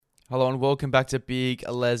Hello and welcome back to Big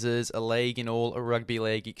Les's A League in All, a rugby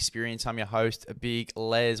league experience. I'm your host, Big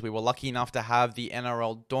Les. We were lucky enough to have the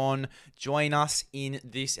NRL Don join us in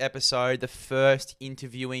this episode, the first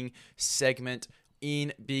interviewing segment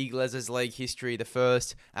in Big Les's league history, the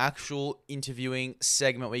first actual interviewing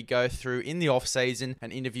segment we go through in the off-season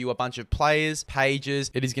and interview a bunch of players, pages.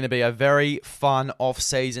 It is going to be a very fun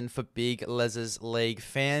off-season for Big Les's league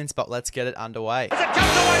fans, but let's get it underway. As it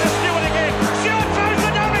comes away to Stewart again. Stewart throws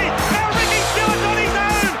the dummy. Now Ricky Stewart's on his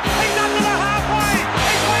own. He's under the halfway.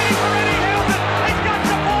 He's waiting for Eddie Houghton. He's got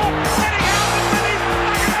support. Eddie Houghton with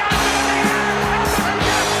his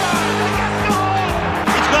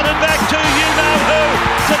He's got it back to you-know-who.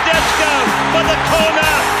 Tedesco for the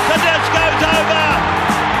corner. Tedesco's over.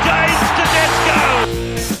 James Tedesco.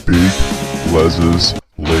 Big Les's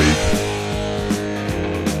League.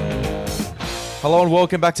 Hello and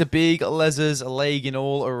welcome back to Big Les's League in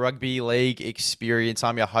All, a rugby league experience.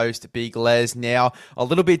 I'm your host, Big Les. Now, a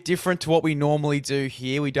little bit different to what we normally do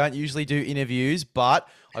here. We don't usually do interviews, but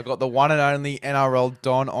I got the one and only NRL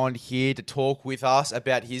Don on here to talk with us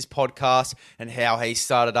about his podcast and how he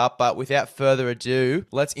started up. But without further ado,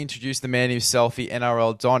 let's introduce the man himself, the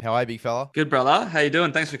NRL Don. How are you, big fella? Good, brother. How you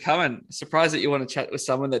doing? Thanks for coming. Surprised that you want to chat with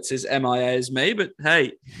someone that's as MIA as me, but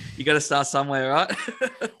hey, you got to start somewhere, right?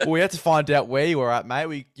 Well, we had to find out where you were at,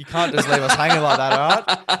 mate. You can't just leave us hanging like that, all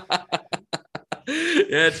right?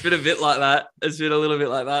 Yeah, it's been a bit like that. It's been a little bit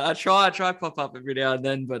like that. I try pop up every now and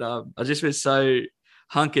then, but I just been so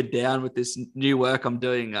hunkered down with this new work I'm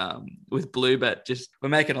doing with Bluebet. Just we're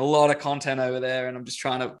making a lot of content over there, and I'm just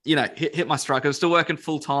trying to, hit my strike. I'm still working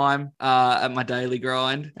full time at my daily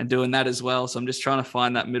grind and doing that as well. So I'm just trying to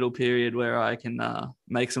find that middle period where I can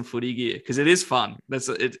make some footy gear because it is fun. It's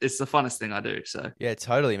the funnest thing I do. So yeah,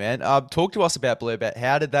 totally, man. Talk to us about Bluebet.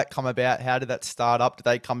 How did that come about? How did that start up? Did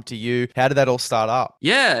they come to you? How did that all start up?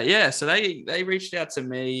 Yeah. So they reached out to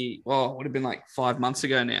me. Well, it would have been like 5 months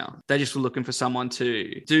ago now. They just were looking for someone to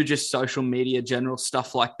do just social media, general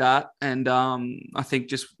stuff like that. And I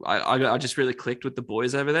think I just really clicked with the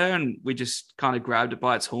boys over there, and we just kind of grabbed it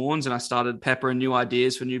by its horns, and I started peppering new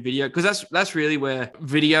ideas for new video, because that's really where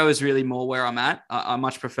video is really more where I'm at. I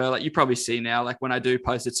much prefer, like you probably see now, like when I do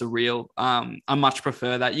post, it's a reel. I much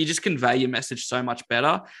prefer that. You just convey your message so much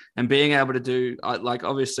better, and being able to do, like,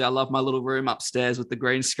 obviously I love my little room upstairs with the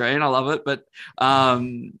green screen. I love it. But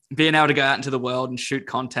being able to go out into the world and shoot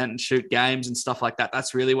content and shoot games and stuff like that,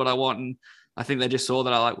 that's really what I want. And I think they just saw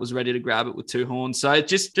that I was ready to grab it with two horns. So it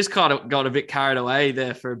just kind of got a bit carried away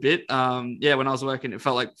there for a bit. When I was working, it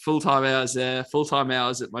felt like full-time hours there, full-time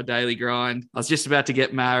hours at my daily grind. I was just about to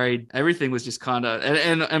get married. Everything was just kind of,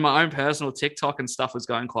 and my own personal TikTok and stuff was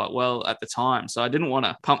going quite well at the time. So I didn't want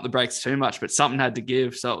to pump the brakes too much, but something had to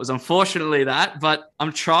give. So it was unfortunately that, but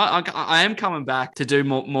I am coming back to do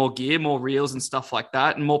more gear, more reels and stuff like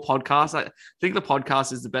that, and more podcasts. I think the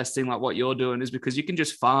podcast is the best thing, like what you're doing, is because you can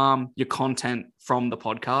just farm your content from the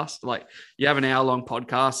podcast. Like you have an hour-long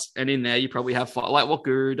podcast, and in there you probably have like what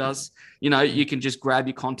Guru does. You can just grab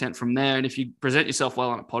your content from there, and if you present yourself well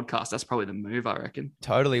on a podcast, that's probably the move, I reckon.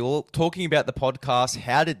 Totally. Well, talking about the podcast,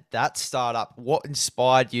 how did that start up? What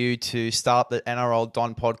inspired you to start the NRL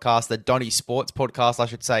Don podcast, the Donny Sports podcast, I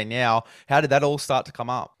should say now? How did that all start to come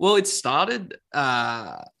up? Well, it started,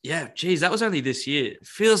 that was only this year. It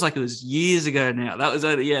feels like it was years ago now. That was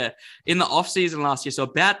only, in the off season last year. So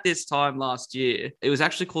about this time last year, it was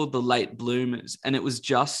actually called the Late Bloomers, and it was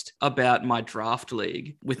just about my draft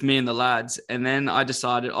league with me and the lads. And then I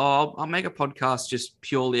decided, I'll make a podcast just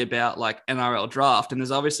purely about like NRL draft. And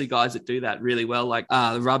there's obviously guys that do that really well, like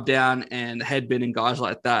the Rubdown and Headbin and guys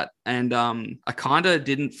like that. And I kind of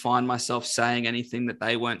didn't find myself saying anything that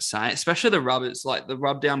they weren't saying, especially the Rubbers, like the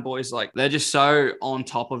Rubdown boys, like they're just so on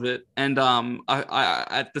top of it. And I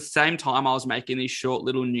at the same time, I was making these short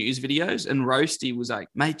little news videos, and Roasty was like,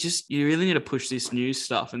 mate, you really need to push this news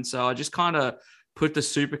stuff. And so I just kind of put the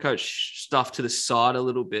Supercoach stuff to the side a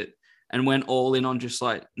little bit and went all in on just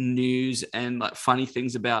like news and like funny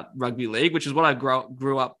things about rugby league, which is what I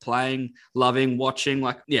grew up playing, loving, watching.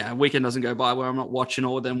 Like, a weekend doesn't go by where I'm not watching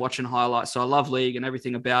or then watching highlights. So I love league and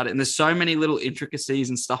everything about it. And there's so many little intricacies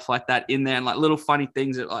and stuff like that in there, and like little funny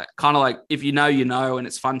things that like kind of like, if you know, and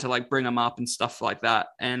it's fun to like bring them up and stuff like that.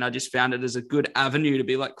 And I just found it as a good avenue to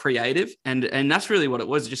be like creative. And that's really what it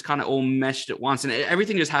was. It just kind of all meshed at once, and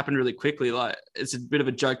everything just happened really quickly. Like, it's a bit of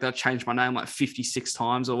a joke that I changed my name like 56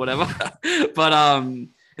 times or whatever. But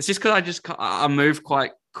it's just because I moved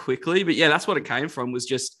quite quickly. But yeah, that's what it came from, was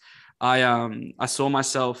just I saw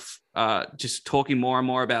myself just talking more and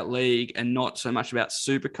more about league and not so much about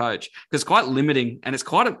Supercoach, because it's quite limiting and it's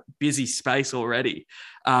quite a busy space already.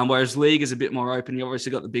 Whereas league is a bit more open. You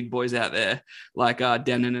obviously got the big boys out there like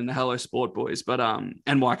Denon and the Hello Sport boys, but and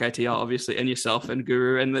YKTR obviously, and yourself and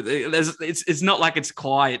Guru, and it's not like it's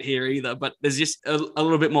quiet here either, but there's just a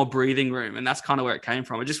little bit more breathing room, and that's kind of where it came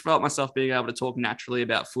from. I just felt myself being able to talk naturally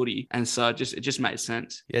about footy, and so it just made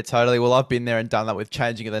sense. Yeah, totally. Well, I've been there and done that with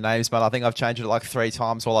changing of the names, but I think I've changed it like 3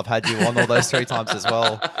 times while I've had you on all those 3 times as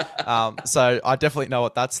well. So I definitely know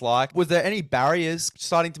what that's like. Was there any barriers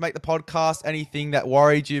starting to make the podcast? Anything that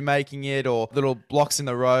worried you making it, or little blocks in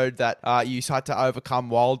the road that you had to overcome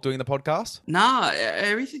while doing the podcast? Nah,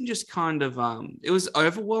 everything just kind of, it was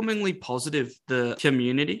overwhelmingly positive, the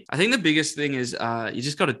community. I think the biggest thing is you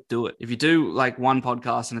just got to do it. If you do like one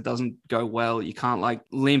podcast and it doesn't go well, you can't like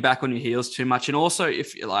lean back on your heels too much. And also,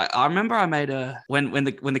 if like, I remember I made when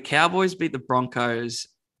the Cowboys beat the Broncos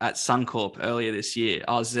at Suncorp earlier this year,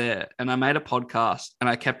 I was there and I made a podcast and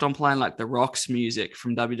I kept on playing like the Rocks music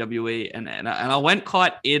from WWE and I went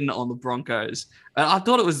quite in on the Broncos. And I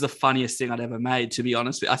thought it was the funniest thing I'd ever made, to be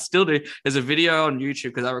honest. I still do. There's a video on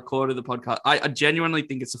YouTube because I recorded the podcast. I genuinely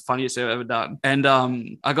think it's the funniest I've ever done. And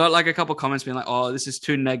I got like a couple of comments being like, oh, this is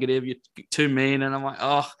too negative. You're too mean. And I'm like,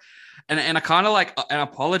 oh. And I kind of like, and I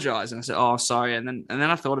apologized and I said, oh, sorry. And then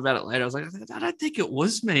I thought about it later. I was like, I don't think it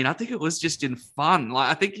was mean. I think it was just in fun. Like,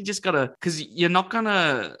 I think you just got to, because you're not going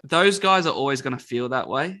to, those guys are always going to feel that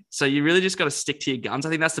way. So you really just got to stick to your guns. I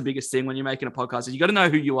think that's the biggest thing when you're making a podcast. You got to know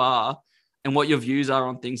who you are and what your views are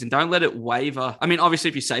on things, and don't let it waver. I mean, obviously,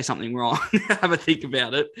 if you say something wrong, have a think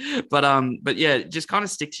about it. But yeah, just kind of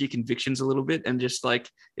stick to your convictions a little bit, and just like,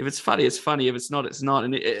 if it's funny, it's funny. If it's not, it's not.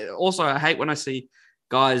 And also, I hate when I see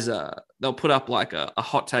guys, they'll put up like a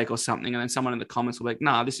hot take or something, and then someone in the comments will be like,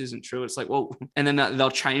 nah, this isn't true. It's like, well, and then they'll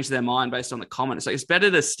change their mind based on the comment. It's like, it's better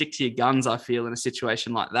to stick to your guns, I feel, in a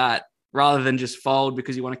situation like that, rather than just fold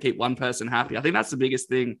because you want to keep one person happy. I think that's the biggest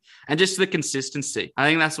thing. And just the consistency. I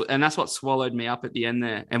think that's what swallowed me up at the end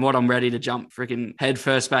there. And what I'm ready to jump freaking head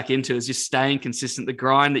first back into is just staying consistent, the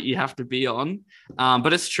grind that you have to be on.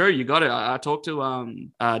 But it's true. You got it. I talk to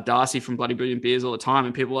Darcy from Bloody Brilliant Beers all the time,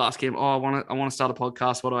 and people ask him, oh, I want to start a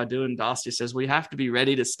podcast. What do I do? And Darcy says, we have to be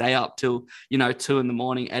ready to stay up till, 2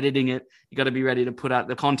 a.m, editing it. You got to be ready to put out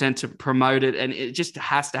the content to promote it. And it just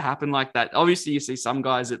has to happen like that. Obviously, you see some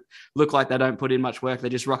guys that look like they don't put in much work. They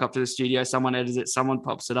just rock up to the studio, someone edits it, someone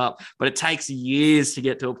pops it up. But it takes years to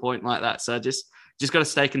get to a point like that. So just got to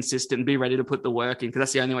stay consistent and be ready to put the work in, because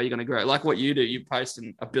that's the only way you're going to grow. Like what you do, you post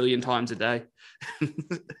in 1 billion times a day.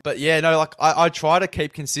 But yeah, no, like I try to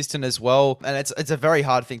keep consistent as well. And it's a very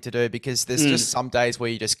hard thing to do, because there's just some days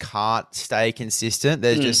where you just can't stay consistent.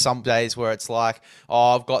 There's just some days where it's like,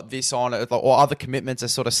 oh, I've got this on, or other commitments are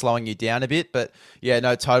sort of slowing you down a bit. But yeah,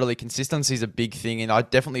 no, totally. Consistency is a big thing. And I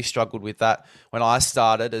definitely struggled with that when I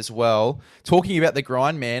started as well. Talking about the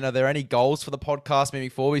grind, man, are there any goals for the podcast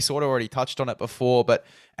moving forward? We sort of already touched on it before, but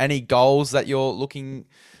any goals that you're looking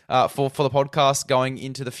for the podcast going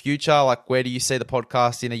into the future? Like, where do you see the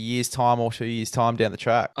podcast in a year's time or 2 years' time down the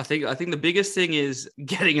track? I think the biggest thing is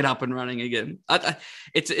getting it up and running again.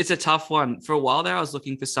 It's a tough one. For a while there, I was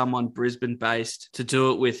looking for someone Brisbane-based to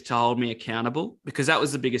do it with, to hold me accountable, because that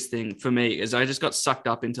was the biggest thing for me, is I just got sucked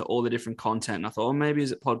up into all the different content. And I thought, well, maybe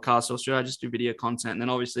is it podcast, or should I just do video content? And then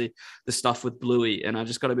obviously the stuff with Bluey, and I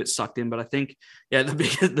just got a bit sucked in. But I think, yeah,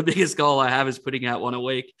 the biggest goal I have is putting out one a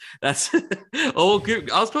week. That's all.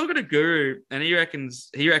 I was talking to Guru, and he reckons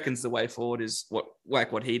the way forward is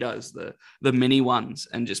what he does, the mini ones,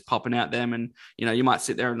 and just popping out them. And you might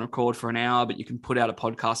sit there and record for an hour, but you can put out a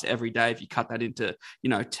podcast every day if you cut that into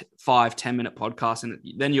 5-10 minute podcasts, and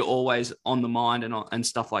then you're always on the mind and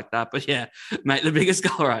stuff like that. But yeah, mate, the biggest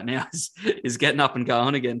goal right now is getting up and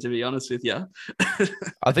going again, to be honest with you.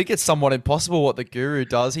 I think it's somewhat impossible what the Guru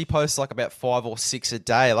does. He posts like about 5 or 6 a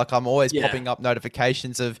day. Like, I'm always popping up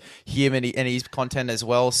notifications of him and his content as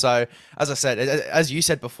well. So as I said, as you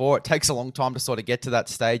said before, it takes a long time to sort of get to that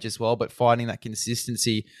stage as well, but finding that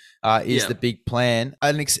consistency is the big plan.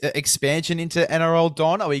 An expansion into NRL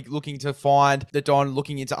Don? Are we looking to find the Don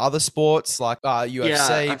looking into other sports like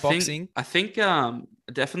UFC, boxing? I think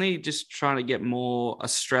definitely just trying to get more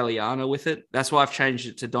Australiana with it. That's why I've changed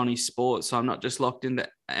it to Donny Sports, so I'm not just locked into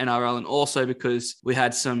NRL. And also because we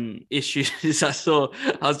had some issues. I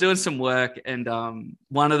was doing some work, and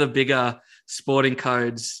one of the bigger sporting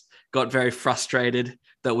codes got very frustrated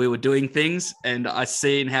that we were doing things, and I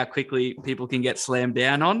seen how quickly people can get slammed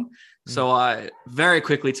down on. So I very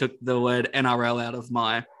quickly took the word NRL out of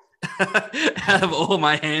all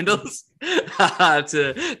my handles.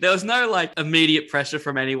 There was no like immediate pressure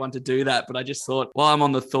from anyone to do that, but I just thought, while I'm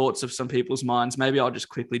on the thoughts of some people's minds, maybe I'll just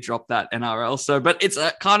quickly drop that NRL. So, but it's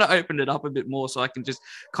kind of opened it up a bit more, so I can just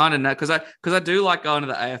kind of know, because I do like going to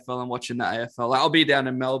the AFL and watching the AFL. Like, I'll be down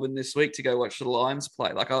in Melbourne this week to go watch the Lions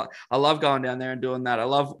play. Like, I love going down there and doing that. I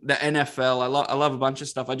love the NFL. I love a bunch of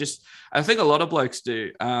stuff. I think a lot of blokes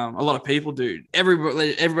do. A lot of people do.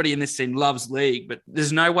 Everybody in this scene loves league, but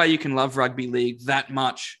there's no way you can love rugby league that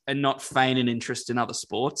much and not feign an interest in other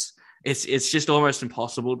sports. It's just almost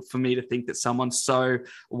impossible for me to think that someone's so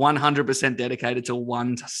 100% dedicated to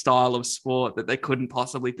one style of sport that they couldn't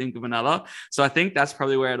possibly think of another. So I think that's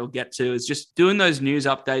probably where it'll get to, is just doing those news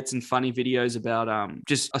updates and funny videos about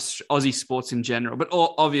just Aussie sports in general, but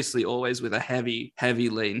obviously always with a heavy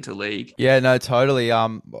lean to league. Yeah, no, totally.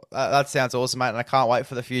 That sounds awesome, mate, and I can't wait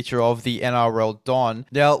for the future of the NRL Don.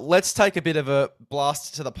 Now, let's take a bit of a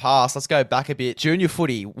blast to the past. Let's go back a bit. Junior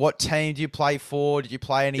footy, what team do you play for? Did you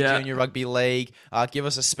play any junior rugby league? Give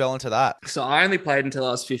us a spell into that. So I only played until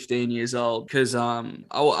I was 15 years old because I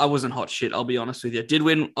wasn't hot shit, I'll be honest with you. Did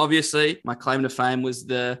win, obviously. My claim to fame was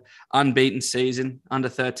the unbeaten season, under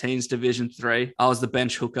 13s Division 3. I was the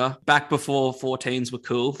bench hooker. Back before 14s were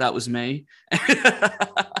cool. That was me.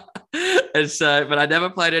 And so, but I never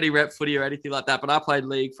played any rep footy or anything like that. But I played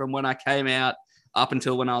league from when I came out up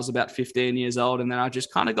until when I was about 15 years old. And then I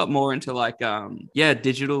just kind of got more into like,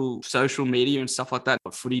 digital social media and stuff like that.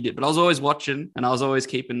 What footy did, but I was always watching and I was always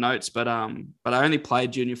keeping notes. But I only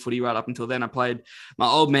played junior footy right up until then. My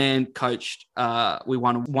old man coached, we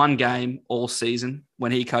won one game all season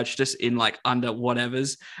when he coached us in like under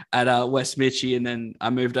whatevers at West Mitchie. And then I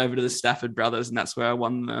moved over to the Stafford Brothers, and that's where I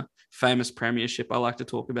won the famous premiership I like to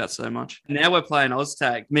talk about so much. Now we're playing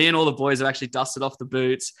Oztag. Me and all the boys have actually dusted off the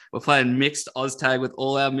boots. We're playing mixed Oztag with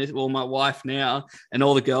all my wife now and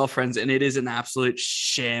all the girlfriends, and it is an absolute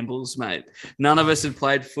shambles, mate. None of us had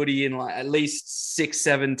played footy in like at least 6,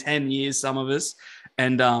 7, 10 years, some of us.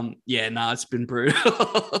 And it's been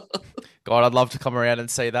brutal. God, I'd love to come around and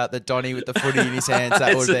see that. The Donny with the footy in his hands.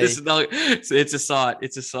 That would be. It's a sight.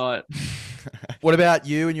 It's a sight. What about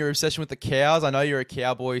you and your obsession with the Cows? I know you're a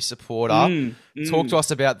Cowboy supporter. Talk to us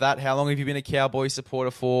about that. How long have you been a Cowboy supporter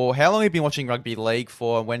for? How long have you been watching rugby league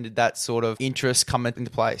for? And when did that sort of interest come into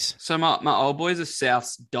place? So my old boys are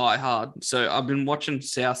Souths diehard. So I've been watching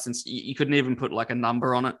South since you couldn't even put like a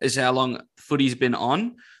number on it, is how long footy's been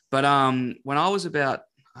on. But when I was about,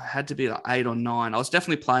 I had to be like 8 or 9. I was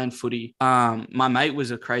definitely playing footy. My mate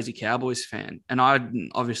was a crazy Cowboys fan, and I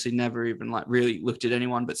obviously never even like really looked at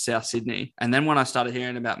anyone but South Sydney. And then when I started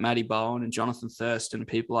hearing about Matty Bowen and Jonathan Thurston and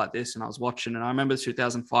people like this, and I was watching, and I remember the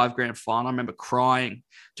 2005 grand final. I remember crying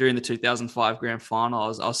during the 2005 grand final.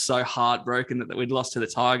 I was so heartbroken that we'd lost to the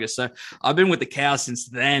Tigers. So I've been with the Cows since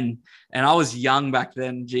then, and I was young back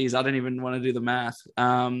then. Geez, I don't even want to do the math.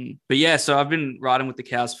 But yeah, so I've been riding with the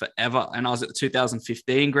Cows forever, and I was at the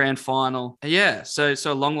 2015 grand final. Yeah, so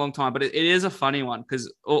a long time, but it is a funny one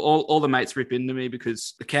because all the mates rip into me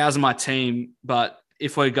because the Cows are my team. But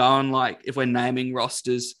if we're naming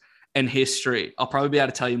rosters and history, I'll probably be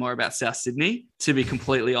able to tell you more about South Sydney, to be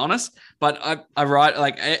completely honest. But I write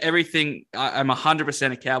like everything. I'm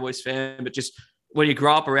 100% a Cowboys fan, but just when you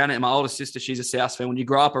grow up around it, and my older sister, she's a South fan. When you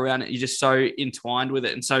grow up around it, you're just so entwined with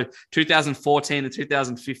it. And so 2014 and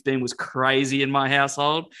 2015 was crazy in my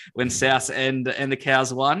household when South and the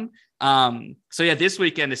Cows won. So yeah, this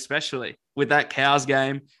weekend, especially with that Cows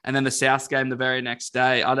game and then the South game the very next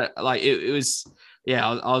day, it was, yeah,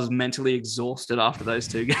 I was mentally exhausted after those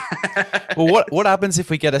two games. Well, what happens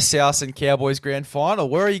if we get a South and Cowboys grand final?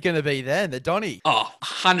 Where are you going to be then? The Donny? Oh,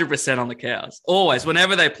 100% on the Cows. Always.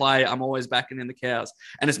 Whenever they play, I'm always backing in the Cows.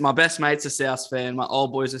 And it's my best mate's a South fan. My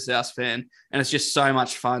old boy's a South fan. And it's just so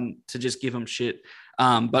much fun to just give them shit.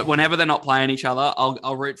 But whenever they're not playing each other,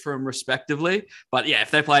 I'll root for them respectively. But yeah,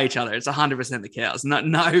 if they play each other, it's 100% the Cows.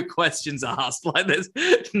 No questions asked. Like there's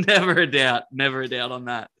never a doubt on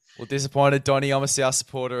that. Well, disappointed, Donny. I'm a South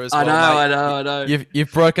supporter as well. I know.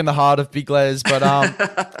 You've broken the heart of Big Les,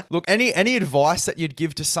 but look, any advice that you'd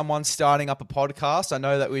give to someone starting up a podcast? I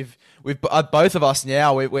know that we've both of us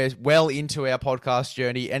now we're well into our podcast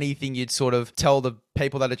journey. Anything you'd sort of tell the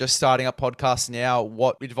people that are just starting up podcasts now,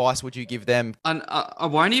 what advice would you give them? And I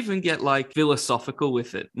won't even get like philosophical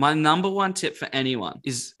with it. My number one tip for anyone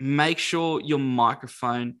is make sure your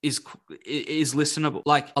microphone is listenable.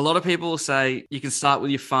 Like a lot of people will say you can start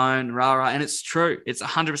with your phone, and it's true. It's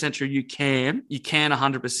 100% true. You can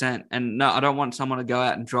 100%. And no, I don't want someone to go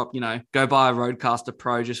out and go buy a Rodecaster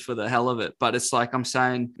Pro just for the hell of it. But it's like I'm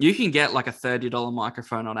saying, you can get like a $30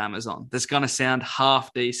 microphone on Amazon that's going to sound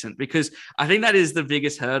half decent, because I think that is the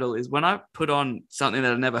biggest hurdle is when I put on something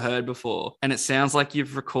that I've never heard before and it sounds like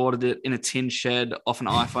you've recorded it in a tin shed off an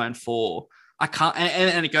iPhone 4. I can't,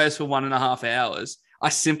 and it goes for 1.5 hours. I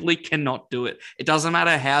simply cannot do it. It doesn't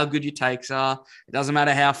matter how good your takes are. It doesn't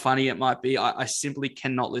matter how funny it might be. I simply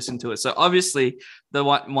cannot listen to it. So obviously the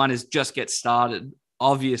one is just get started,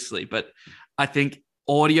 obviously, but I think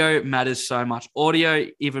audio matters so much. Audio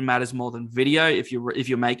even matters more than video. If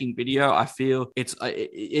you're making video, I feel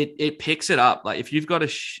it picks it up. Like if you've got a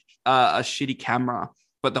shitty camera,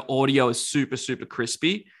 but the audio is super, super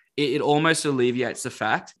crispy, it almost alleviates the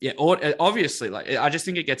fact. Yeah, obviously, like I just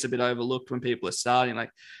think it gets a bit overlooked when people are starting,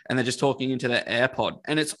 like, and they're just talking into their AirPod,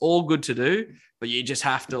 and it's all good to do, but you just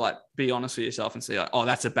have to like be honest with yourself and say, like, oh,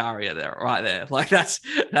 that's a barrier there, right there. Like that's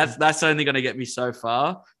only going to get me so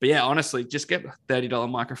far. But yeah, honestly, just get a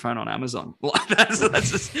 $30 microphone on Amazon. Like that's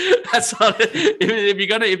not it. If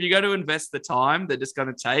you're going to invest the time that it's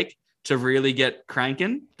going to take to really get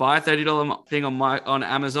cranking, buy a $30 thing on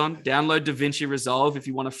Amazon, download DaVinci Resolve if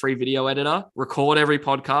you want a free video editor, record every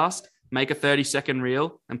podcast, make a 30-second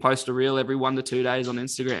reel and post a reel every 1 to 2 days on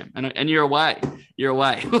Instagram. And you're away.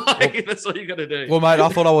 Like, that's all you got to do. Well, mate, I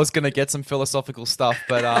thought I was going to get some philosophical stuff,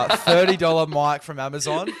 but $30 mic from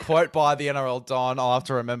Amazon, quote by the NRL Don. I'll have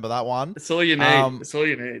to remember that one. That's all you need. That's all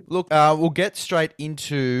you need. Look, we'll get straight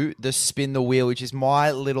into the spin the wheel, which is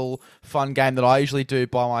my little fun game that I usually do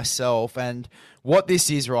by myself. And what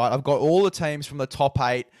this is, right, I've got all the teams from the top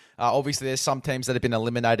 8. Obviously, there's some teams that have been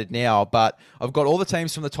eliminated now, but I've got all the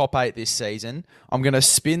teams from the top 8 this season. I'm going to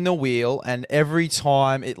spin the wheel, and every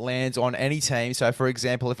time it lands on any team, so for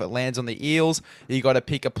example, if it lands on the Eels, you got to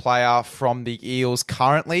pick a player from the Eels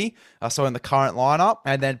currently, so in the current lineup,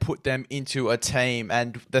 and then put them into a team.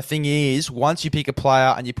 And the thing is, once you pick a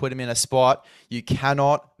player and you put them in a spot, you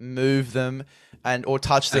cannot move them or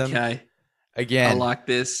touch them again. I like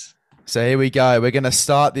this. So here we go. We're going to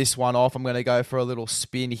start this one off. I'm going to go for a little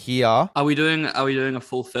spin here. Are we doing a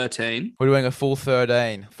full 13? We're doing a full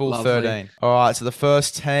 13. Lovely. 13. All right. So the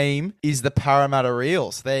first team is the Parramatta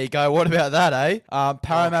Eels. There you go. What about that, eh?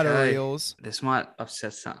 Parramatta Eels. This might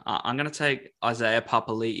upset some. I'm going to take Isaiah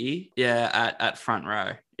Papali'i. Yeah, at front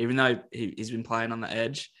row. Even though he's been playing on the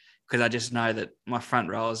edge, because I just know that my front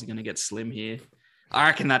rowers are going to get slim here. I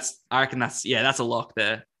reckon that's a lock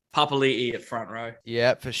there. Papali'i at front row.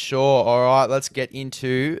 Yeah, for sure. All right, let's get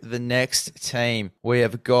into the next team. We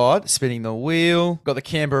have got, spinning the wheel, got the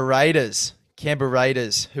Canberra Raiders. Canberra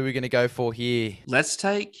Raiders, who are we going to go for here?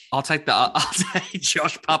 I'll take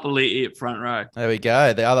Josh Papali'i at front row. There we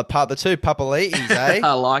go. The two Papali'is, eh?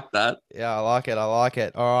 I like that. Yeah, I like it.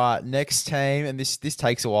 All right, next team, and this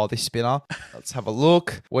takes a while, this spinner. Let's have a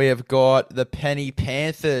look. We have got the Penny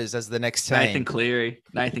Panthers as the next team. Nathan Cleary.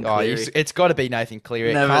 It's got to be Nathan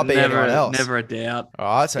Cleary. It can't be anyone else. Never a doubt.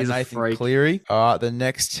 All right, so He's Nathan Cleary. All right, the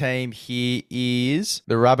next team here is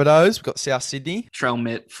the Rabbitohs. We've got South Sydney. Trell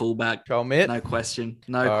Mitt, fullback. Mitt. No question.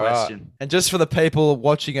 No question. Right. And just for the people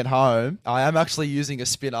watching at home, I am actually using a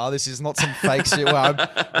spinner. This is not some fake shit where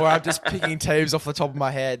I'm just picking teams off the top of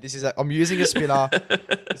my head. I'm using a spinner.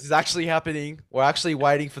 This is actually happening. We're actually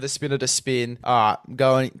waiting for the spinner to spin. All right,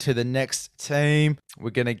 going to the next team. We're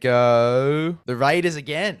gonna go the Raiders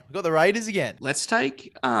again. We've got the Raiders again. Let's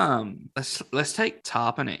take Tarpany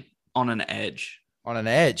on an edge. On an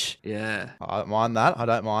edge. Yeah. I don't mind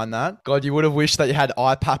that. God, you would have wished that you had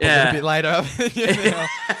IPAP a little bit later.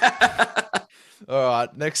 All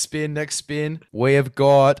right, next spin. We have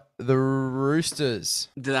got the Roosters.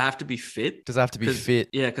 Do they have to be fit? Does it have to be fit?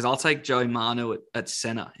 Yeah, because I'll take Joey Manu at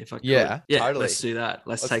centre if I could. Yeah, totally. Let's do that.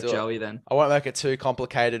 Let's take Joey then. I won't make it too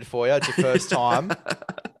complicated for you. It's your first time.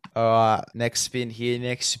 All right, next spin here.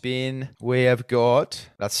 We have got...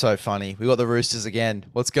 That's so funny. We got the Roosters again.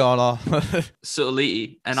 What's going on?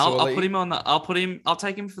 Su'ali'i. And I'll put him on the... I'll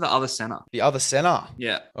take him for the other centre. The other centre?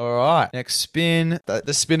 Yeah. All right. Next spin.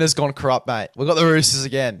 The spinner's gone corrupt, mate. We got the Roosters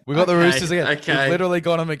again. Okay. We've literally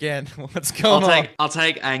got them again. What's going on? I'll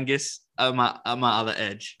take Angus at my other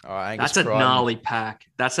edge. All right, Angus That's a gnarly pack.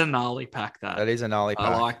 That is a gnarly pack.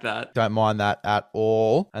 I like that. Don't mind that at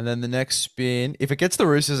all. And then the next spin, if it gets the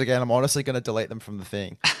Roosters again, I'm honestly going to delete them from the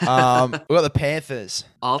thing. We've got the Panthers.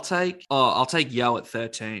 I'll take Yo at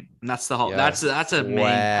 13. And that's the whole. Yo. That's a mean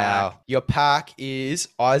pack. Your pack is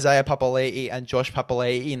Isaiah Papali'i and Josh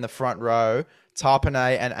Papali'i in the front row,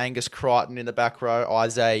 Tarpanay and Angus Crichton in the back row,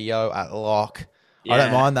 Isaiah Yo at lock. Yeah, I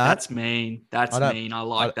don't mind that. That's mean. I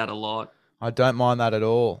like that a lot. I don't mind that at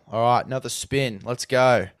all. All right, another spin. Let's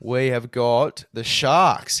go. We have got the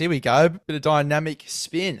Sharks. Here we go. Bit of dynamic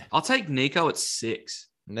spin. I'll take Nico at 6.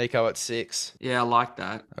 Nico at 6. Yeah, I like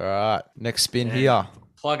that. All right, next spin here.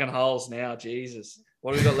 Plugging holes now, Jesus.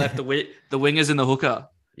 What have we got left? The wingers and the hooker.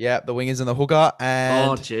 Yeah, the wingers and the hooker. And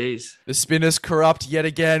Oh, jeez. the spinners corrupt yet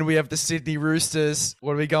again. We have the Sydney Roosters.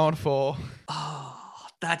 What are we going for? Oh,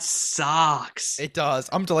 that sucks. It does.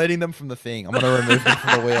 I'm deleting them from the thing. I'm going to remove them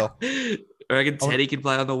from the wheel. I reckon Teddy can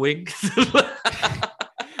play on the wing.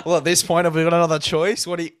 Well, at this point, have we got another choice?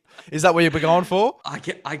 Is that what you're going for? I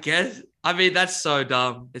guess. I mean, that's so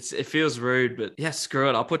dumb. It feels rude, but yeah, screw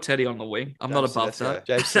it. I'll put Teddy on the wing. I'm not above that.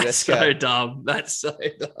 James That's Tedesco. so dumb. That's so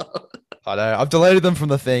dumb. I know. I've deleted them from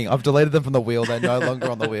the thing. I've deleted them from the wheel. They're no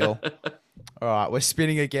longer on the wheel. All right, we're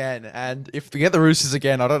spinning again. And if we get the Roosters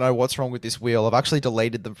again, I don't know what's wrong with this wheel. I've actually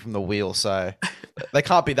deleted them from the wheel, so they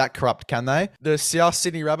can't be that corrupt, can they? The South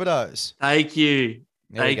Sydney Rabbitohs. Thank you.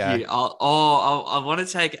 There we Thank go. you. I want to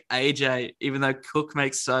take AJ, even though Cook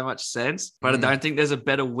makes so much sense, but I don't think there's a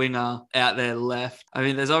better winger out there left. I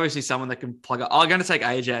mean, there's obviously someone that can plug up. I'm going to take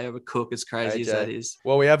AJ over Cook, as crazy as that is.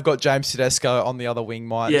 Well, we have got James Tedesco on the other wing,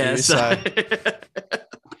 mind Yeah, you, so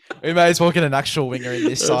we may as well get an actual winger in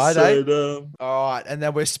this side, eh? dumb. All right, and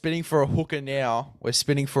then we're spinning for a hooker now. We're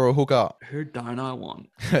spinning for a hooker. Who don't I want?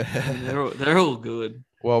 I mean, they're all good.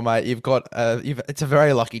 Well, mate, you've got it's a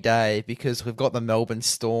very lucky day because we've got the Melbourne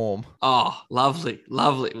Storm. Oh, lovely.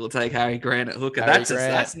 We'll take Harry Grant at hooker. Harry That's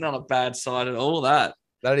Grant. not a bad side at all, that.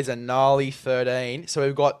 That is a gnarly 13. So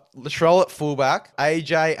we've got Latrell at fullback,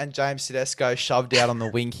 AJ and James Tedesco shoved out on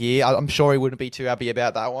the wing here. I'm sure he wouldn't be too happy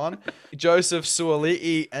about that one. Joseph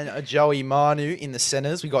Suoli'i and Joey Manu in the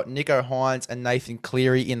centres. We got Nico Hines and Nathan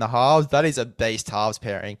Cleary in the halves. That is a beast halves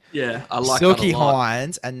pairing. Yeah, I like Silky that a lot.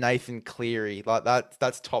 Hines and Nathan Cleary. Like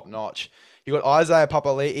that's top notch. You got Isaiah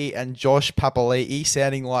Papali'i and Josh Papali'i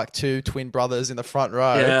sounding like two twin brothers in the front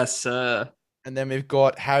row. Yes, sir. And then we've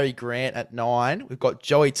got Harry Grant at 9. We've got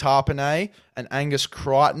Joey Tarpanay and Angus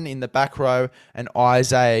Crichton in the back row and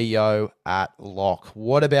Isaiah Yeo at lock.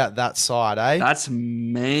 What about that side, eh? That's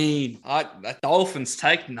mean. Dolphins,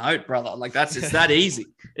 take note, brother. Like it's that easy.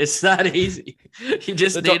 It's that easy. You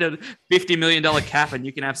just need a $50 million cap and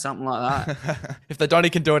you can have something like that. If the Donny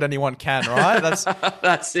can do it, anyone can, right? That's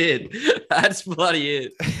That's it. That's bloody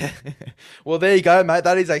it. Well, there you go, mate.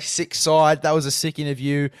 That is a sick side. That was a sick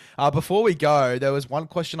interview. Before we go, there was one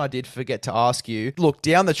question I did forget to ask you. Look,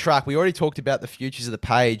 down the track, we already talked about the futures of the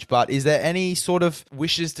page, but is there any sort of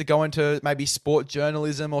wishes to go into maybe sport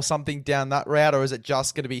journalism or something down that route, or is it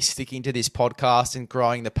just going to be sticking to this podcast and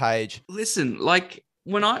growing the page? Listen, like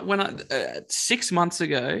when I 6 months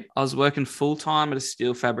ago, I was working full time at a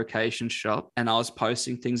steel fabrication shop and I was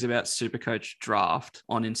posting things about Supercoach Draft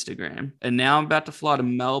on Instagram. And now I'm about to fly to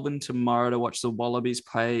Melbourne tomorrow to watch the Wallabies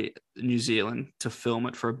play New Zealand to film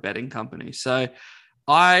it for a betting company. So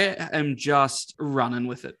I am just running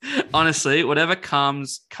with it. Honestly, whatever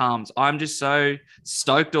comes. I'm just so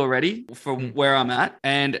stoked already for where I'm at.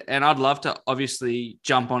 And I'd love to obviously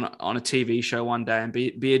jump on a TV show one day and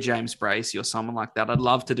be a James Bracey or someone like that. I'd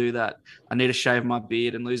love to do that. I need to shave my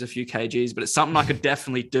beard and lose a few kgs, but it's something I could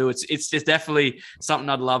definitely do. It's just definitely something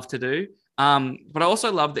I'd love to do. But I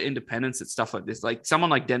also love the independence and stuff like this. Like someone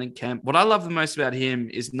like Denon Kemp, what I love the most about him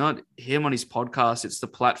is not him on his podcast. It's the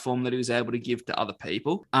platform that he was able to give to other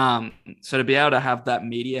people. So to be able to have that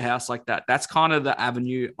media house like that, that's kind of the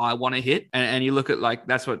avenue I want to hit. And you look at like,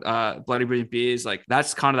 that's what Bloody Brilliant Beers, like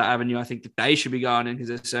that's kind of the avenue I think that they should be going in because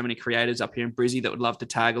there's so many creators up here in Brizzy that would love to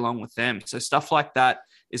tag along with them. So stuff like that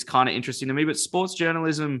is kind of interesting to me, but sports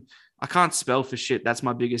journalism, I can't spell for shit. That's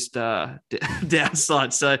my biggest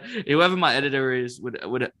downside. So whoever my editor is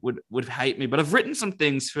would hate me. But I've written some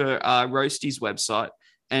things for Roasty's website,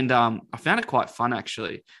 and I found it quite fun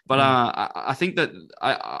actually. But I think that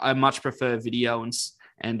I much prefer video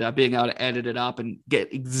and being able to edit it up and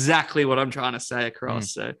get exactly what I'm trying to say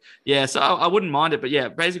across. So yeah, so I wouldn't mind it. But yeah,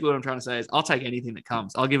 basically what I'm trying to say is I'll take anything that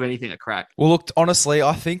comes. I'll give anything a crack. Well, look, honestly,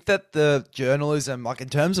 I think that the journalism, like in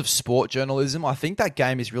terms of sport journalism, I think that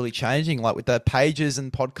game is really changing. Like with the pages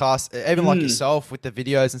and podcasts, even like yourself with the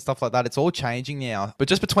videos and stuff like that, it's all changing now. But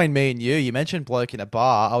just between me and you mentioned bloke in a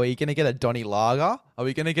bar. Are we going to get a Donny Lager? Are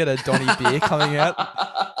we going to get a Donny beer coming out?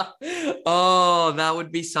 Oh, that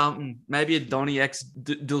would be something. Maybe a Donny X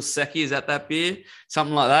Dulcecchi. Is that beer?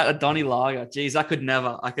 Something like that. A Donny Lager. Jeez, I could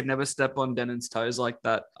never step on Denon's toes like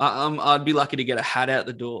that. I'd be lucky to get a hat out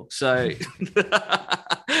the door. So,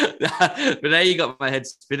 but now you got my head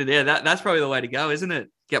spinning there. That's probably the way to go, isn't it?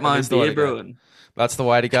 Get my own beer brewing. That's the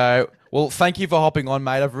way to go. Well, thank you for hopping on,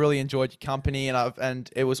 mate. I've really enjoyed your company,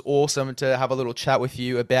 and it was awesome to have a little chat with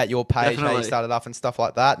you about your page, how you started off and stuff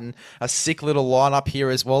like that, and a sick little lineup here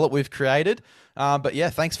as well that we've created. But yeah,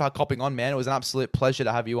 thanks for hopping on, man. It was an absolute pleasure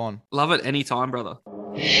to have you on. Love it anytime, brother.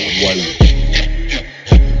 One.